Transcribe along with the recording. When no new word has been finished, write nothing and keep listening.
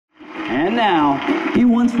And now, he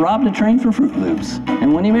once robbed a train for Fruit Loops.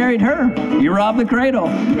 And when he married her, he robbed the cradle.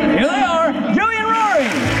 Here they are, Joey and Rory!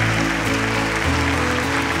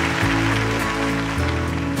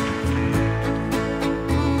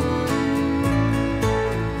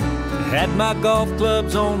 Had my golf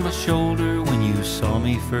clubs on my shoulder when you saw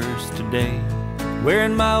me first today,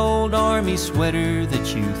 wearing my old army sweater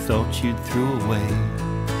that you thought you'd throw away.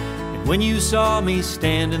 And when you saw me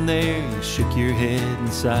standing there, you shook your head and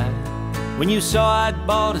sighed. When you saw I'd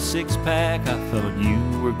bought a six-pack, I thought you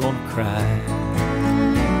were gonna cry.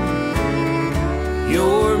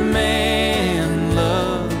 Your man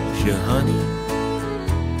loves you, honey.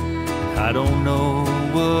 I don't know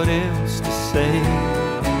what else to say.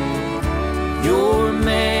 Your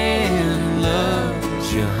man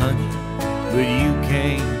loves you, honey, but you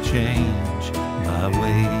can't change my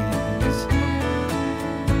ways.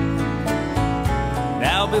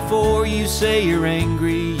 Now before you say you're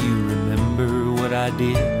angry, you remember what I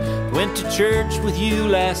did. Went to church with you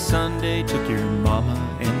last Sunday, took your mama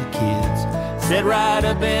and the kids. Sat right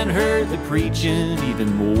up and heard the preaching,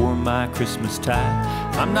 even wore my Christmas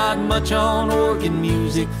tie. I'm not much on organ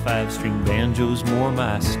music, five-string banjo's more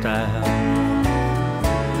my style.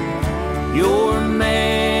 Your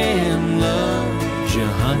man loves you,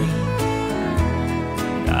 honey.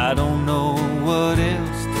 I don't know what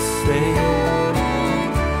else to say.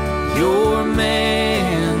 Your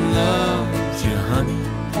man loves you, honey,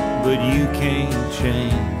 but you can't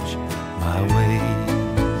change my ways.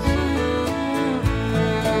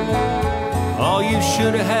 Oh, you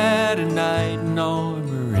should have had a knight in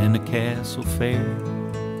armor in a castle fair,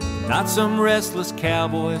 not some restless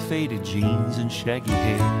cowboy, faded jeans and shaggy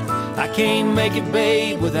hair. I can't make it,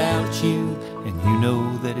 babe, without you, and you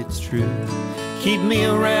know that it's true. Keep me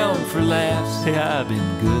around for laughs, hey, I've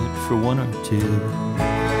been good for one or two.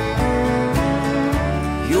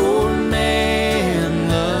 Your man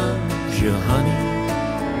loves you, honey.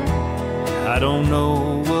 I don't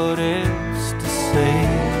know what else to say.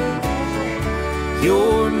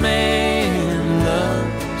 Your man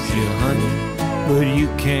loves you, honey, but you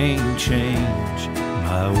can't change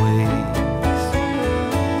my ways.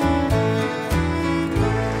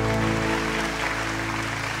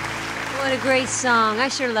 What a great song. I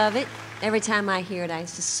sure love it. Every time I hear it, I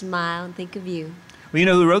used to smile and think of you. Well, you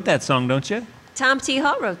know who wrote that song, don't you? Tom T.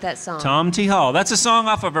 Hall wrote that song. Tom T. Hall. That's a song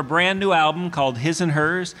off of a brand new album called His and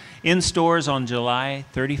Hers, in stores on July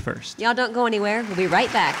 31st. Y'all don't go anywhere. We'll be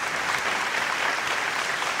right back.